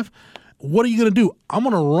 5, what are you going to do? I'm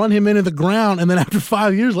going to run him into the ground, and then after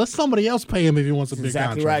 5 years, let somebody else pay him if he wants a big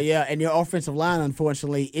contract. Exactly right, yeah. And your offensive line,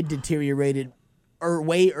 unfortunately, it deteriorated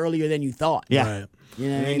way earlier than you thought. Yeah. Right. You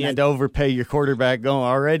know, and you had to overpay your quarterback going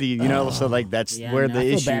already, so like that's where the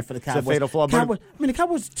issue. Bad for the Cowboys. It's a fatal flaw. The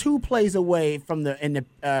Cowboys 2 plays away from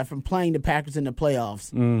from playing the Packers in the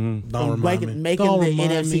playoffs. Mm-hmm. Making the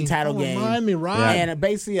NFC title game. Remind me, right? And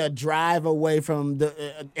basically a drive away from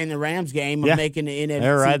in the Rams game of making the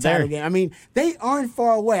NFC title game. I mean, they aren't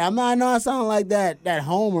far away. I know I sound like that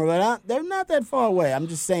homer, but they're not that far away. I'm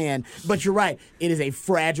just saying. But you're right. It is a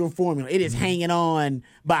fragile formula. It is hanging on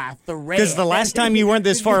by a thread. Because the last time you weren't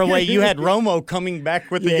this far away, you had Romo coming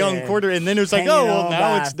back with the young quarter, and then it was like,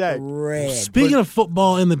 now it's Dak. Speaking of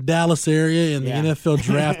football in the Dallas area and the NFL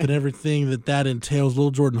draft and everything that entails,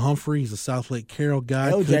 Lil Jordan Humphrey, he's a South Lake Carroll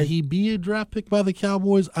guy. Could he be a draft pick by the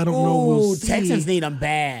Cowboys? I don't know. We'll see. Texans need him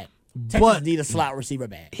bad. Texans need a slot receiver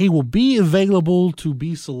bad. He will be available to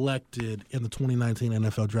be selected in the 2019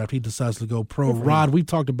 NFL draft. He decides to go pro. Rod, we've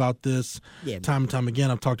talked about this time and time again.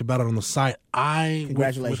 I've talked about it on the site.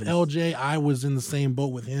 Congratulations. With LJ, I was in the same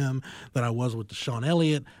boat with him that I was with Deshaun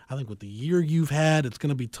Elliott. I think with the year you've had, it's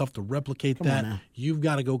going to be tough to replicate that. You've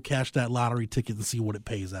got to go cash that lottery ticket and see what it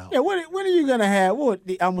pays out. Yeah, when are you going to have,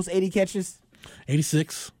 almost 80 catches?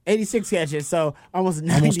 86 catches, so almost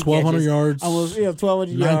 90 almost 1,200 catches. yards. Almost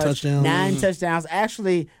 1,200 yards. 9 touchdowns.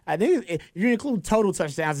 Actually, I think if you include total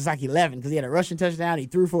touchdowns, it's like 11 because he had a rushing touchdown. He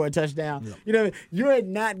threw for a touchdown. Yep. You know, you're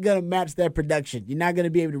not going to match that production. You're not going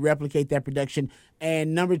to be able to replicate that production.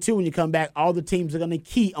 And number two, when you come back, all the teams are going to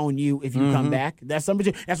key on you if you come back. That's number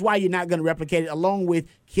two. That's why you're not going to replicate it, along with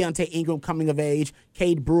Keontae Ingram coming of age,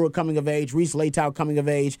 Cade Brewer coming of age, Reese Laytow coming of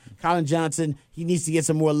age, Colin Johnson, he needs to get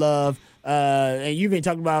some more love. And you've been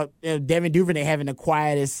talking about Devin Duvernay having the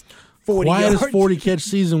quietest 40-catch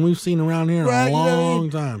season we've seen around here in a long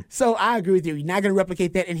time. So I agree with you. You're not going to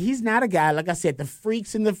replicate that. And he's not a guy, like I said, the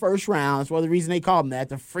freaks in the first round. That's one of the reason they call him that,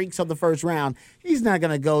 the freaks of the first round. He's not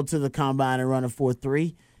going to go to the combine and run a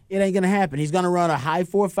 4.3. It ain't going to happen. He's going to run a high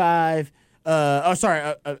 4.5,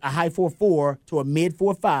 a high 4.4 to a mid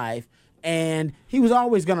 4.5. And he was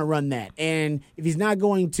always going to run that. And if he's not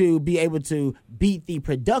going to be able to beat the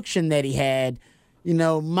production that he had, you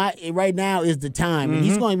know, right now is the time. And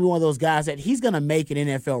he's going to be one of those guys that he's going to make an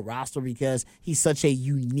NFL roster because he's such a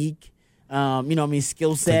unique,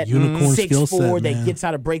 skill set. Unicorn skill set, 6'4", that gets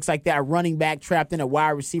out of breaks like that, a running back trapped in a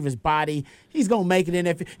wide receiver's body. He's going to make it in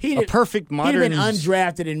NFL. A perfect modern. He'd have been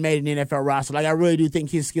undrafted and made an NFL roster. Like, I really do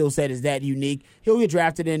think his skill set is that unique. He'll get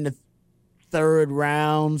drafted in the third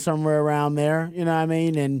round, somewhere around there, you know what I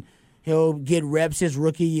mean? And he'll get reps his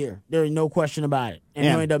rookie year. There is no question about it. And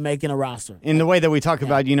he'll end up making a roster. In the way that we talk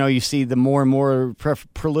about, you see the more and more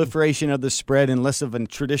proliferation of the spread and less of a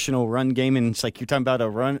traditional run game. And it's like you're talking about a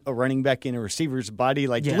running back in a receiver's body.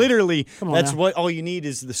 Like, literally, that's what all you need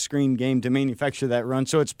is the screen game to manufacture that run.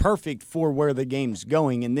 So it's perfect for where the game's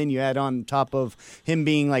going. And then you add on top of him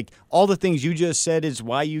being like, all the things you just said is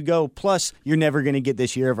why you go. Plus, you're never going to get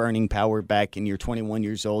this year of earning power back, and you're 21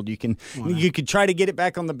 years old. You could try to get it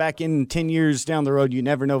back on the back end 10 years down the road. You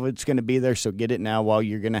never know if it's going to be there. So get it now while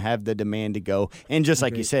you're going to have the demand to go. And just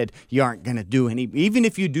like you said, you aren't going to do any. Even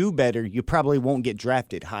if you do better, you probably won't get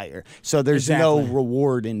drafted higher. So there's no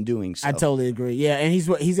reward in doing so. I totally agree. Yeah, and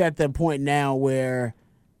he's at the point now where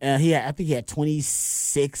I think he had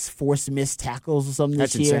 26 forced missed tackles or something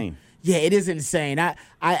this year. That's insane. Yeah, it is insane.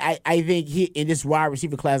 I think he in this wide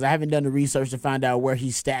receiver class, I haven't done the research to find out where he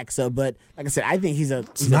stacks up, but like I said, I think he's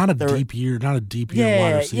not a deep year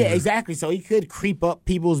wide receiver. Yeah, exactly. So he could creep up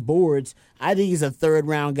people's boards. I think he's a third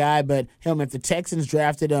round guy, but if the Texans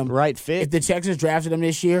drafted him, right fit. If the Texans drafted him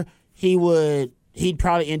this year, he'd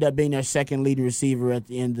probably end up being their second lead receiver at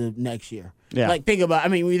the end of next year. Yeah. Like, when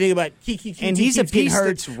you think about and he's a piece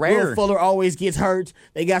that's rare. Will Fuller always gets hurt.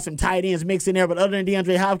 They got some tight ends mixed in there, but other than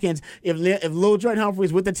DeAndre Hopkins, if Lil Jordan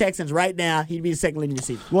Humphrey's with the Texans right now, he'd be the second leading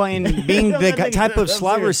receiver. Well, and being the type of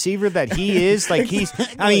slot receiver that he is, like we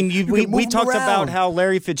talked about how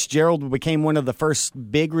Larry Fitzgerald became one of the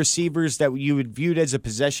first big receivers that you would viewed as a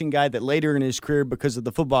possession guy that later in his career, because of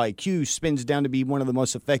the football IQ, spins down to be one of the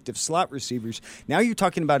most effective slot receivers. Now you're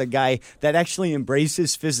talking about a guy that actually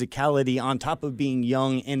embraces physicality on top of being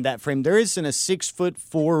young in that frame. There isn't a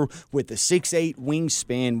 6'4" with a 6'8"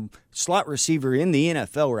 wingspan slot receiver in the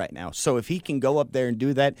NFL right now. So if he can go up there and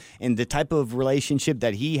do that, and the type of relationship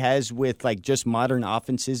that he has with like just modern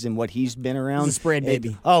offenses and what he's been around, he's a spread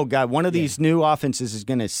baby. One of these new offenses is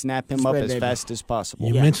going to snap him up as fast as possible.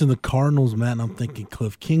 You mentioned the Cardinals, Matt, and I'm thinking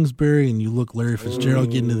Cliff Kingsbury, and you look Larry Fitzgerald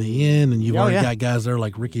getting to the end, and you've already got guys there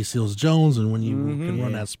like Ricky Seals-Jones, and when you can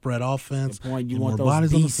run that spread offense, you more want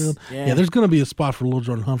bodies beasts on the field. Yeah, there's going to be a spot for Lil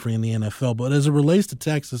Jordan Humphrey in the NFL. But as it relates to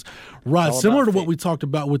Texas, Rod, similar to what we talked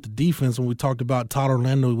about with the defense when we talked about Todd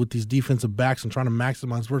Orlando with these defensive backs and trying to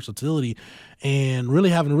maximize versatility and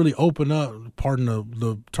really having to really open up, pardon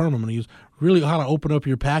the term I'm going to use, really how to open up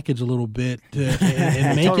your package a little bit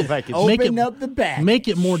and make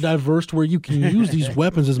it more diverse to where you can use these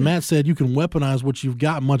weapons. As Matt said, you can weaponize what you've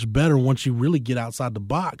got much better once you really get outside the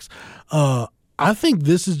box. I think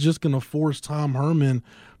this is just going to force Tom Herman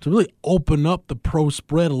to really open up the pro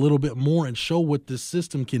spread a little bit more and show what this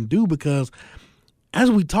system can do, because as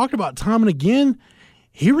we talked about time and again,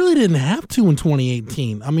 he really didn't have to in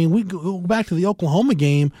 2018. I mean, we go back to the Oklahoma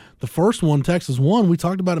game, the first one, Texas won. We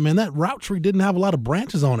talked about it, man. That route tree didn't have a lot of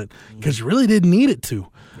branches on it because you really didn't need it to.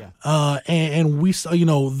 Yeah. And we saw,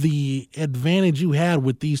 the advantage you had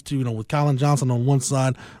with these two, with Colin Johnson on one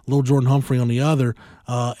side, Lil Jordan Humphrey on the other,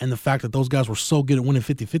 and the fact that those guys were so good at winning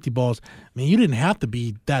 50-50 balls. I mean, you didn't have to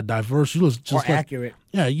be that diverse. You just accurate.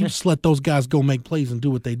 Yeah, you just let those guys go make plays and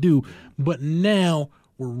do what they do. But now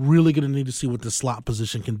we're really going to need to see what the slot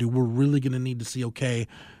position can do. We're really going to need to see, okay,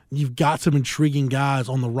 you've got some intriguing guys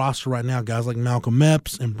on the roster right now, guys like Malcolm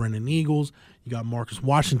Epps and Brendan Eagles. You got Marcus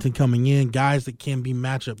Washington coming in, guys that can be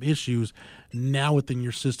matchup issues. Now within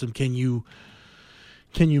your system, can you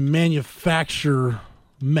manufacture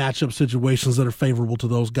matchup situations that are favorable to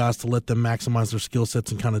those guys to let them maximize their skill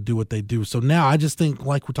sets and kind of do what they do? So now I just think,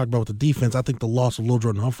 like we talked about with the defense, I think the loss of Lil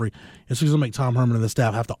Jordan Humphrey is going to make Tom Herman and the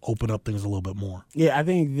staff have to open up things a little bit more. Yeah, I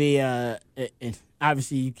think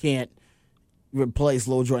obviously you can't replace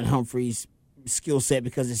Lil Jordan Humphrey's skill set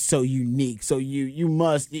because it's so unique. So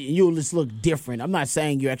you'll just look different. I'm not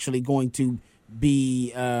saying you're actually going to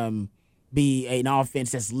be an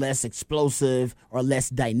offense that's less explosive or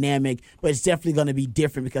less dynamic, but it's definitely going to be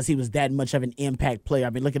different because he was that much of an impact player.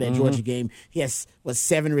 I mean, look at that Georgia game. He has,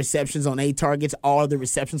 7 receptions on 8 targets, all of the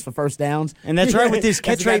receptions for first downs. And that's right, with his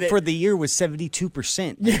catch rate for the year was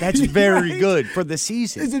 72%. That's very good for the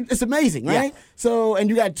season. It's amazing, right? Yeah. So,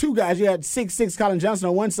 and you got 2 guys. You got 6'6" Colin Johnson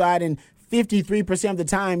on one side, and 53% of the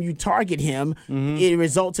time you target him, it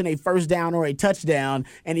results in a first down or a touchdown,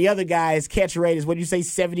 and the other guy's catch rate is, what do you say,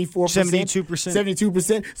 74%? 72%.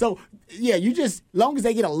 72%. So, yeah, long as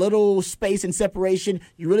they get a little space and separation,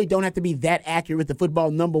 you really don't have to be that accurate with the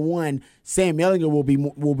football. Number one, Sam Ehlinger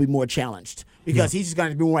will be more challenged because he's just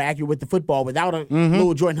going to be more accurate with the football without a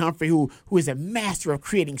little Jordan Humphrey who is a master of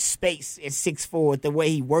creating space at 6'4". The way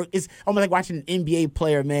he works, it's almost like watching an NBA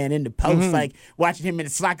player, man, in the post, like watching him in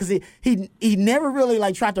the slot, because he never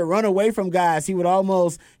really tried to run away from guys. He would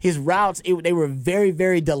his routes, they were very,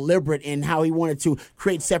 very deliberate in how he wanted to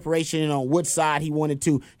create separation, and on which side he wanted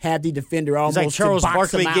to have the defender almost like Charles to box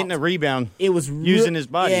Barkley him out. getting a rebound. It was using his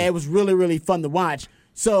body. Yeah, it was really, really fun to watch.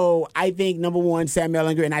 So I think, number one, Sam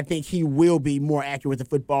Ehlinger, and I think he will be more accurate with the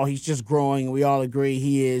football. He's just growing, and we all agree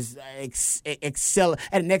he is at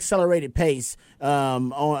an accelerated pace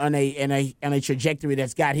on a trajectory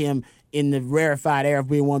that's got him in the rarefied air of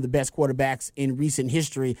being one of the best quarterbacks in recent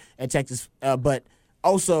history at Texas. But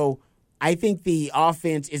also, I think the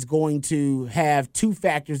offense is going to have 2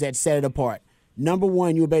 factors that set it apart. Number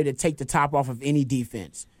one, you'll be able to take the top off of any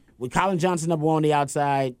defense. With Colin Johnson number 1 on the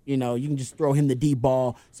outside, you can just throw him the deep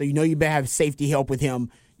ball. So you better have safety help with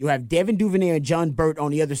him. You have Devin Duvernay and John Burt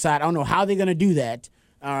on the other side. I don't know how they're going to do that.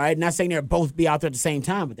 All right, not saying they'll both be out there at the same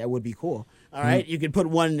time, but that would be cool. All right, you can put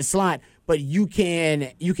one in the slot, but you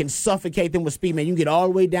can suffocate them with speed, man. You can get all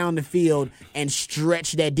the way down the field and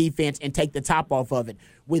stretch that defense and take the top off of it.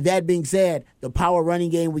 With that being said, the power running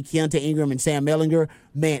game with Keontae Ingram and Sam Ehlinger,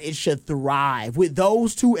 man, it should thrive with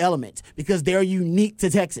those 2 elements because they're unique to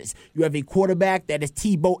Texas. You have a quarterback that is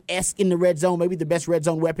Tebow-esque in the red zone, maybe the best red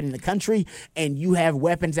zone weapon in the country, and you have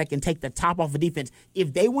weapons that can take the top off of defense.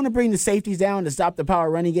 If they want to bring the safeties down to stop the power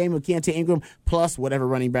running game with Keontae Ingram, plus whatever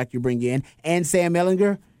running back you bring in, and Sam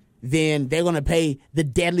Ehlinger, then they're going to pay the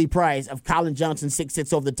deadly price of Colin Johnson,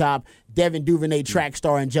 6'6", over the top, Devin Duvernay, track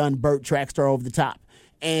star, and John Burt, track star, over the top.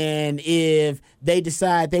 And if they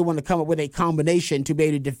decide they want to come up with a combination to be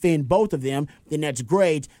able to defend both of them, then that's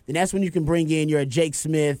great. Then that's when you can bring in your Jake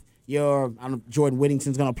Smith, Jordan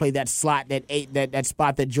Whittington's going to play that slot, that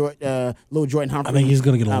spot that Lil Jordan Humphrey. I think he's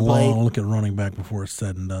going to get a long look at running back before it's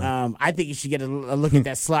said and done. I think he should get a look at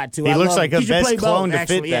that slot too. He looks like a best clone to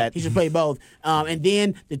fit that. He should play both. And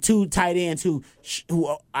then the 2 tight ends who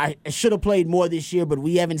I should have played more this year, but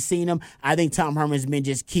we haven't seen them. I think Tom Herman's been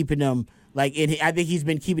just keeping them. I think he's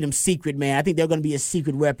been keeping them secret, man. I think they're going to be a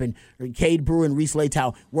secret weapon. Cade Brewer and Reese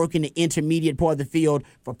Latow working the intermediate part of the field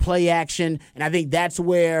for play action, and I think that's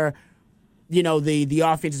where the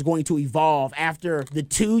offense is going to evolve. After the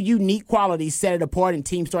 2 unique qualities set it apart and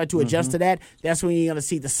teams start to adjust to that, that's when you're going to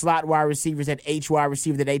see the slot wide receivers at H wide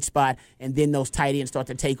receiver at H spot, and then those tight ends start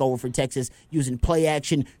to take over for Texas using play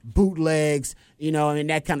action, bootlegs, and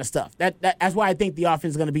that kind of stuff. That's why I think the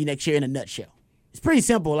offense is going to be next year in a nutshell. It's pretty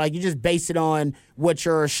simple. Like, you just base it on what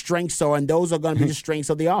your strengths are, and those are going to be the strengths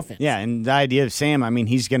of the offense. Yeah, and the idea of Sam, I mean,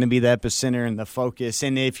 he's going to be the epicenter and the focus.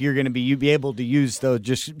 And if you're going to be able to use those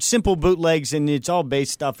just simple bootlegs, and it's all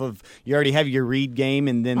based off of you already have your read game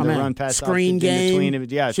and then the run pass screen game in between.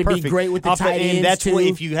 Yeah, it's should perfect. be great with the tight ends, and that's too. what,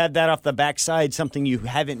 if you had that off the backside, something you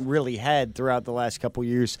haven't really had throughout the last couple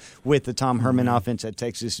years with the Tom Herman offense at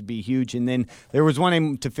Texas would be huge. And then there was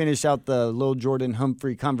one to finish out the Lil Jordan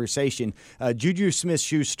Humphrey conversation. Juju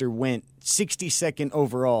Smith-Schuster went 62nd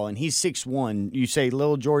overall, and he's 6'1". You say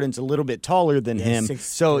Lil Jordan's a little bit taller than him, 6'3".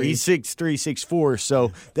 so he's 6'3", 6'4".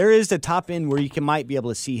 So there is a top end where you might be able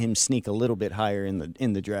to see him sneak a little bit higher in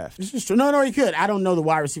the draft. This is true. No, he could. I don't know the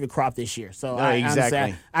wide receiver crop this year, so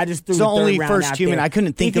exactly. I just threw the third only round first out human. there. I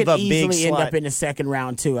couldn't think of a big He could easily end slot. up in the second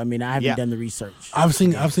round too. I mean, I haven't done the research. I've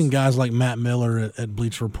seen guys like Matt Miller at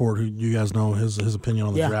Bleacher Report, who you guys know his opinion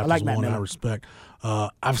on the draft I like is Matt one Miller. I respect.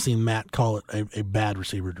 I've seen Matt call it a bad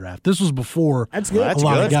receiver draft. This was before That's good. a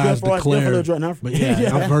lot of guys That's good for us, good for declared. Lil Jordan Humphrey. But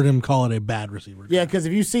yeah, I've heard him call it a bad receiver draft. Yeah, because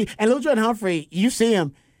if you see, and Lil Jordan Humphrey, you see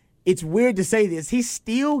him, it's weird to say this, he's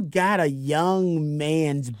still got a young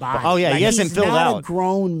man's body. Oh, yeah, he hasn't he's filled not out. A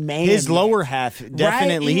grown man. His yet. lower half,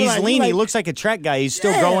 definitely. Right? He's lean. He looks like a track guy. He's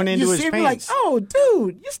still growing into you his see him, pants. Like, oh,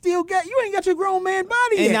 dude, you ain't got your grown man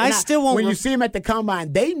body yet. And I still won't. When you see him at the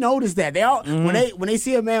combine, they notice that. They all when they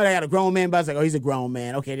see a man that got a grown man body, it's like, oh, he's a grown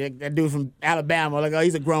man. Okay, that dude from Alabama, like, oh,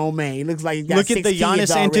 he's a grown man. He looks like he's got Look 6 at the Giannis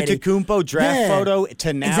kids already. Antetokounmpo draft photo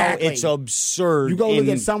to now. Exactly. It's absurd. You go look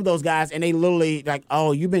at some of those guys, and they literally like,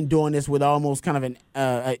 oh, you've been doing this with almost kind of an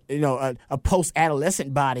a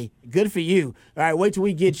post-adolescent body. Good for you. All right, wait till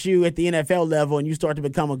we get you at the NFL level and you start to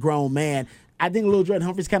become a grown man. I think Lil Jordan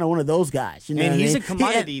Humphrey's kind of one of those guys. You know and what he's I mean? a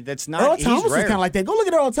commodity that's not. Earl he's Thomas rare. is kind of like that. Go look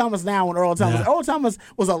at Earl Thomas now. When Earl Thomas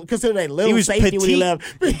was considered a little safety when he left.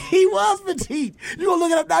 He was petite. You gonna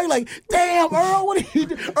look it up now? You're like, damn, Earl, what did he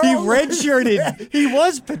do? He redshirted. He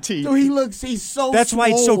was petite. So he's so. That's why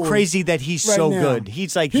it's so swole crazy that he's right so now. good.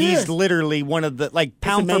 He's literally one of the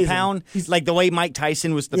pound for amazing. pound. He's like the way Mike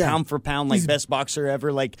Tyson was the pound for pound best boxer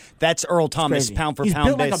ever. Like that's Earl Thomas crazy. pound for He's pound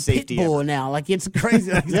built best like a safety pit bull ever. now. Like it's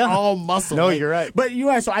crazy. Like, he's all muscle. No, like, you're right. But you're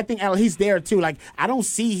right. So I think he's there too. Like I don't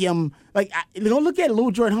see him. Like go look at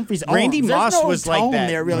Lil Jordan Humphrey's arms. Randy Moss There's no was like tone that.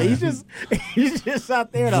 there really. He's just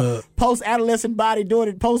out there, the post-adolescent body doing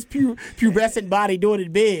it, post-pubescent body doing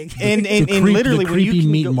it big. And the literally the when you creepy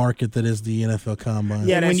can meat go, market that is the NFL Combine.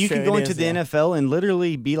 Yeah, and when that's you true. can go It into is, the yeah. NFL and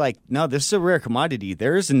literally be like, no, this is a rare commodity.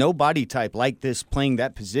 There is no body type like this playing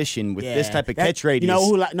that position with this type of catch radius.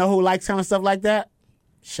 You know who likes kind of stuff like that?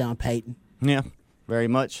 Sean Payton. Yeah, very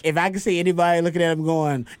much. If I could see anybody looking at him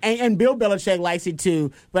going, and Bill Belichick likes it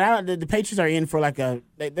too, but the Patriots are in for like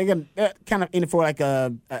they're kind of in for like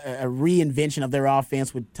a reinvention of their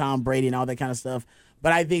offense with Tom Brady and all that kind of stuff.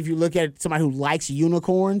 But I think if you look at somebody who likes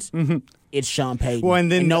unicorns, it's Sean Payton. Well, and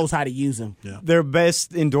then knows how to use them. Yeah. Their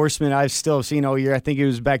best endorsement I've still seen all year, I think it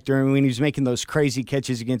was back during when he was making those crazy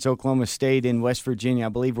catches against Oklahoma State and West Virginia, I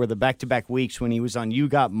believe, were the back-to-back weeks when he was on You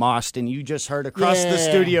Got Mossed, and you just heard across the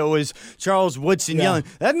studio was Charles Woodson yelling,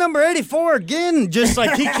 that number 84 again, just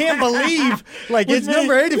like he can't believe, like it's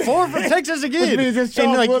number 84 for Texas again. Which means it's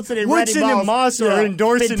Charles like, Woodson and Woodson Randy and Moss are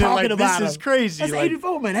endorsing it like, about this is him. crazy. That's like,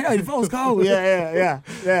 84, man. That 84 is cold. Yeah.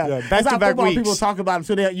 That's how back-to-back football weeks. people talk about him.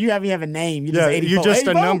 So you haven't have a name. You just 84. you're just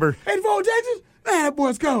 84? a number. 84 Texas? Man, that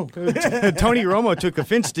boy's cold. Tony Romo took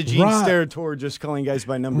offense to Gene Rob- Steratore just calling guys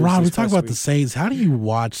by numbers. Rob, we this talk past about week. the Saints. How do you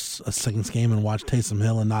watch a Saints game and watch Taysom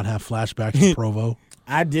Hill and not have flashbacks to Provo?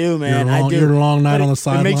 I do, man. I do. Your long night on the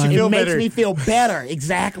sideline. makes you feel It makes better. me feel better,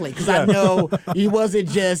 exactly, because I know he wasn't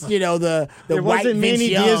just the It white wasn't Vince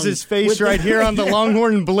Manny Young Diaz's face with right here on the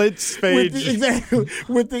Longhorn Blitz page. Exactly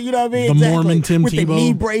with the you know what I mean The exactly. Mormon Tim with Tebow. the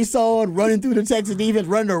knee brace on, running through the Texas defense,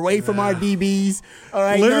 running away from our DBs. All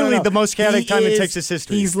right, Literally the most chaotic He time in is- Texas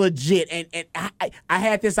history. He's legit, and I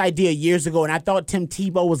had this idea years ago, and I thought Tim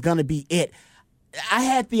Tebow was going to be it. I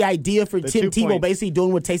had the idea for Tim 2 Tebow point. basically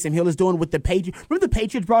doing what Taysom Hill is doing with the Patriots. Remember the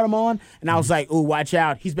Patriots brought him on? And I was like, ooh, watch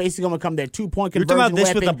out. He's basically going to become their 2-point You're conversion talking about this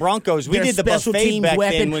weapon. with the Broncos. We Their did the special buffet teams back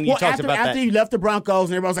weapon. then when you talked about after that. he left the Broncos,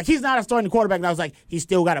 and everybody was like, he's not a starting quarterback. And I was like, he's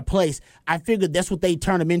still got a place. I figured that's what they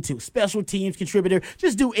turned him into. Special teams contributor.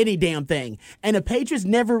 Just do any damn thing. And the Patriots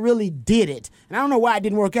never really did it. And I don't know why it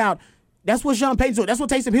didn't work out. That's what Sean Payton's doing. That's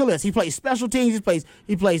what Taysom Hill is. He plays special teams.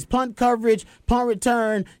 He plays punt coverage, punt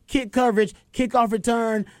return, kick coverage, kickoff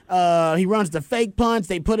return. He runs the fake punts.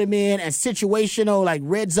 They put him in as situational, like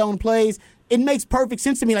red zone plays. It makes perfect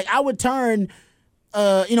sense to me. Like I would turn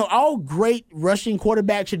all great rushing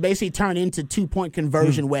quarterbacks should basically turn into 2-point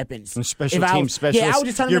conversion weapons. And special team specialists. Yeah, I would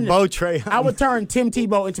just turn your into, Bo Trey. I would turn Tim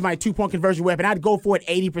Tebow into my 2-point conversion weapon. I'd go for it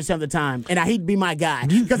 80% of the time, and he'd be my guy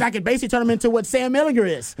because I could basically turn him into what Sam Ehlinger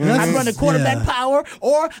is. I'd run the quarterback power,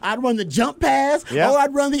 or I'd run the jump pass, or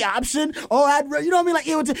I'd run the option, or I'd run, you know what I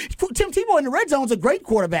mean? Like Tim Tebow in the red zone is a great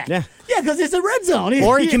quarterback. Yeah, because it's a red zone.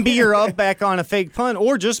 Or he can be your up back on a fake punt,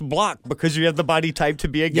 or just block because you have the body type to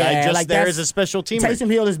be a guy just there as a special teamer.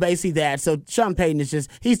 Taysom Hill is basically that. So Sean Payton is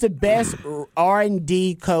he's the best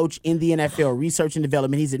R&D coach in the NFL, research and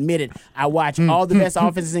development. He's admitted, I watch all the best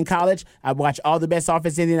offenses in college, I watch all the best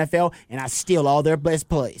offenses in the NFL, and I steal all their best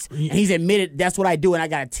plays. And he's admitted that's what I do, and I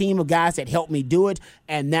got a team of guys that help me do it,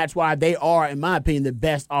 and that's why they are, in my opinion, the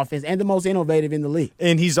best offense and the most innovative in the league.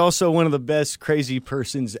 And he's also one of the best crazy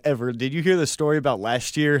persons ever. Did you hear the story about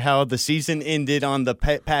last year, how the season ended on the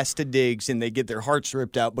pass to Diggs, and they get their hearts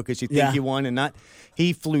ripped out because you think he won and not?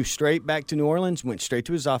 He flew straight back to New Orleans, went straight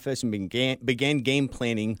to his office, and began game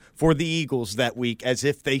planning for the Eagles that week as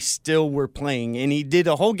if they still were playing. And he did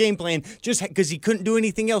a whole game plan just because he couldn't do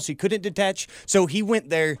anything else. He couldn't detach. So he went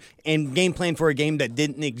there and game planned for a game that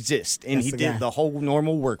didn't exist. And he did the whole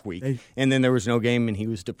normal work week. And then there was no game, and he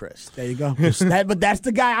was depressed. There you go. But that's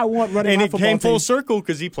the guy I want running my football team. And it came full circle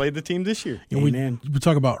because he played the team this year. We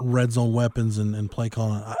talk about red zone weapons and play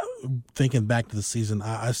calling. Thinking back to the season,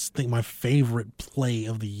 I think my favorite play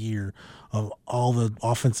of the year of all the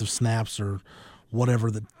offensive snaps or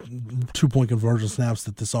whatever the 2-point conversion snaps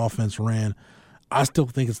that this offense ran, I still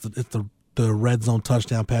think it's the red zone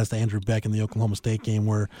touchdown pass to Andrew Beck in the Oklahoma State game,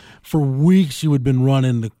 where for weeks you had been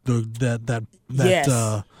running the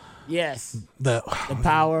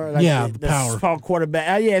power, the power, small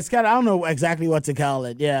quarterback. It's got, I don't know exactly what to call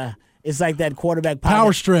it. Yeah. It's like that quarterback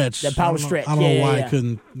power stretch. That power stretch. I don't know why I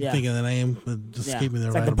couldn't think of the name. But just keep me there.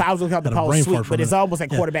 It's like the power sweep, but it's almost like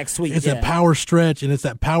quarterback sweep. It's that power stretch, and it's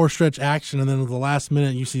that power stretch action, and then at the last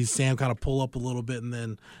minute you see Sam kind of pull up a little bit and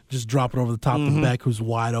then just drop it over the top of the back who's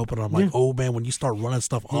wide open. I'm like, oh man, when you start running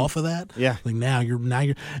stuff off of that, like now you're,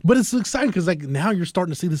 but it's exciting because like now you're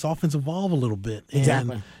starting to see this offense evolve a little bit.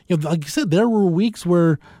 Exactly. And, like you said, there were weeks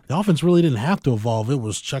where the offense really didn't have to evolve. It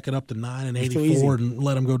was chuck it up to 9 and 84 and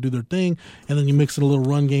let them go do their thing, and then you mix in a little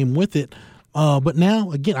run game with it. But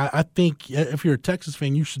now, again, I think if you're a Texas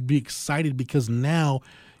fan, you should be excited because now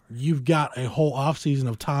you've got a whole offseason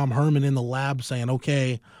of Tom Herman in the lab saying,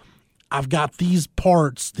 okay, I've got these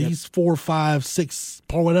parts, these 4, 5, 6,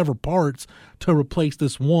 or whatever parts to replace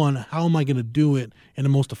this one. How am I going to do it in the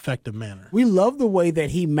most effective manner? We love the way that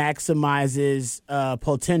he maximizes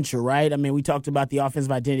potential, right? I mean, we talked about the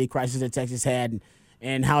offensive identity crisis that Texas had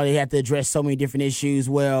and how they had to address so many different issues.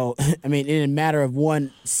 Well, I mean, in a matter of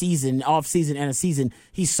one season, off season and a season,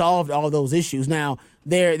 he solved all those issues. Now,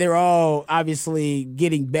 they're all obviously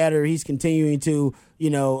getting better. He's continuing to,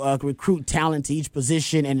 recruit talent to each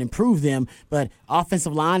position and improve them. But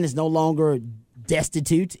offensive line is no longer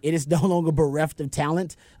destitute. It is no longer bereft of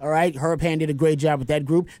talent. All right, Herb Hand did a great job with that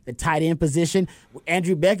group. The tight end position,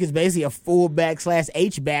 Andrew Beck is basically a fullback /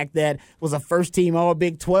 H-back that was a first-team All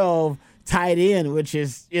Big 12 tight end, which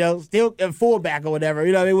is, still a fullback or whatever,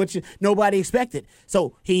 which nobody expected.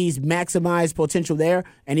 So he's maximized potential there.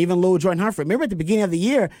 And even Lil Jordan Humphrey. Remember at the beginning of the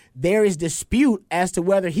year, there is dispute as to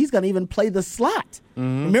whether he's going to even play the slot.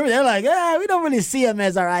 Remember, they're like, we don't really see him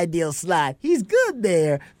as our ideal slot. He's good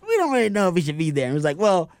there. We don't really know if he should be there. And it was like,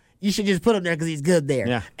 well, you should just put him there because he's good there.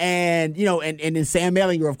 Yeah. And, and then Sam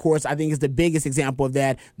Ehlinger, of course, I think is the biggest example of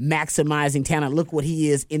that, maximizing talent. Look what he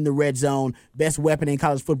is in the red zone, best weapon in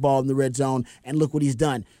college football in the red zone, and look what he's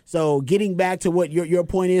done. So getting back to what your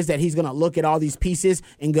point is, that he's going to look at all these pieces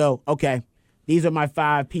and go, okay, these are my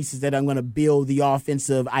 5 pieces that I'm going to build the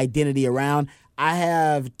offensive identity around. I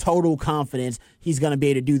have total confidence he's going to be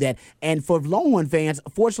able to do that. And for Longhorn fans,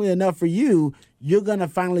 fortunately enough for you, you're going to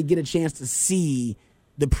finally get a chance to see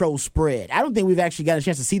the pro spread. I don't think we've actually got a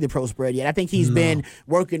chance to see the pro spread yet. I think he's been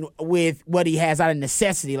working with what he has out of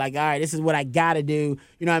necessity. Like, all right, this is what I got to do.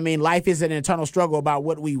 You know what I mean? Life is an eternal struggle about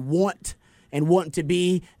what we want and want to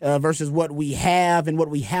be versus what we have and what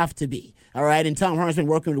we have to be. All right, and Tom Herman's been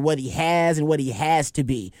working with what he has and what he has to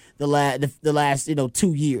be the last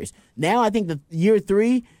 2 years. Now I think the year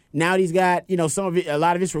 3. Now he's got a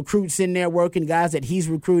lot of his recruits in there working, guys that he's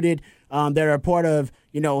recruited that are part of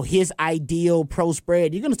his ideal pro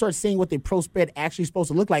spread. You're going to start seeing what the pro spread actually supposed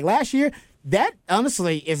to look like. Last year, that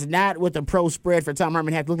honestly is not what the pro spread for Tom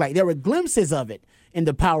Herman had to look like. There were glimpses of it in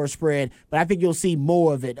the power spread, but I think you'll see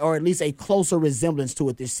more of it, or at least a closer resemblance to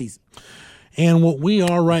it this season. And what we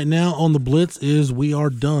are right now on the Blitz is we are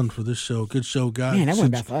done for this show. Good show, guys. Man, that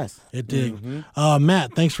went bad for us. It did.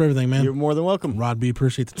 Matt, thanks for everything, man. You're more than welcome. Rod B,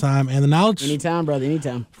 appreciate the time and the knowledge. Anytime, brother,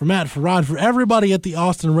 anytime. For Matt, for Rod, for everybody at the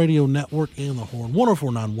Austin Radio Network and the Horn,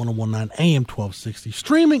 104.9, 101.9, AM 1260,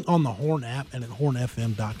 streaming on the Horn app and at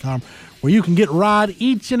hornfm.com, where you can get Rod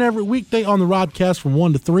each and every weekday on the Rodcast from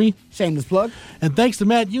 1 to 3. Shameless plug. And thanks to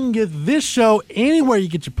Matt, you can get this show anywhere you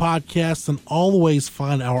get your podcasts and always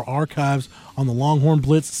find our archives on the Longhorn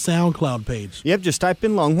Blitz SoundCloud page. Yep, just type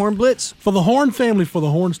in Longhorn Blitz. For the Horn family, for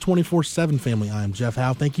the Horns 24/7 family, I am Jeff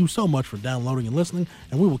Howe. Thank you so much for downloading and listening,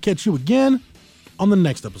 and we will catch you again on the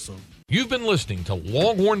next episode. You've been listening to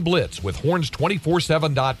Longhorn Blitz with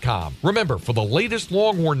horns247.com. Remember, for the latest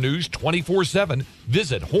Longhorn news 24/7,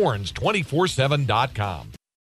 visit horns247.com.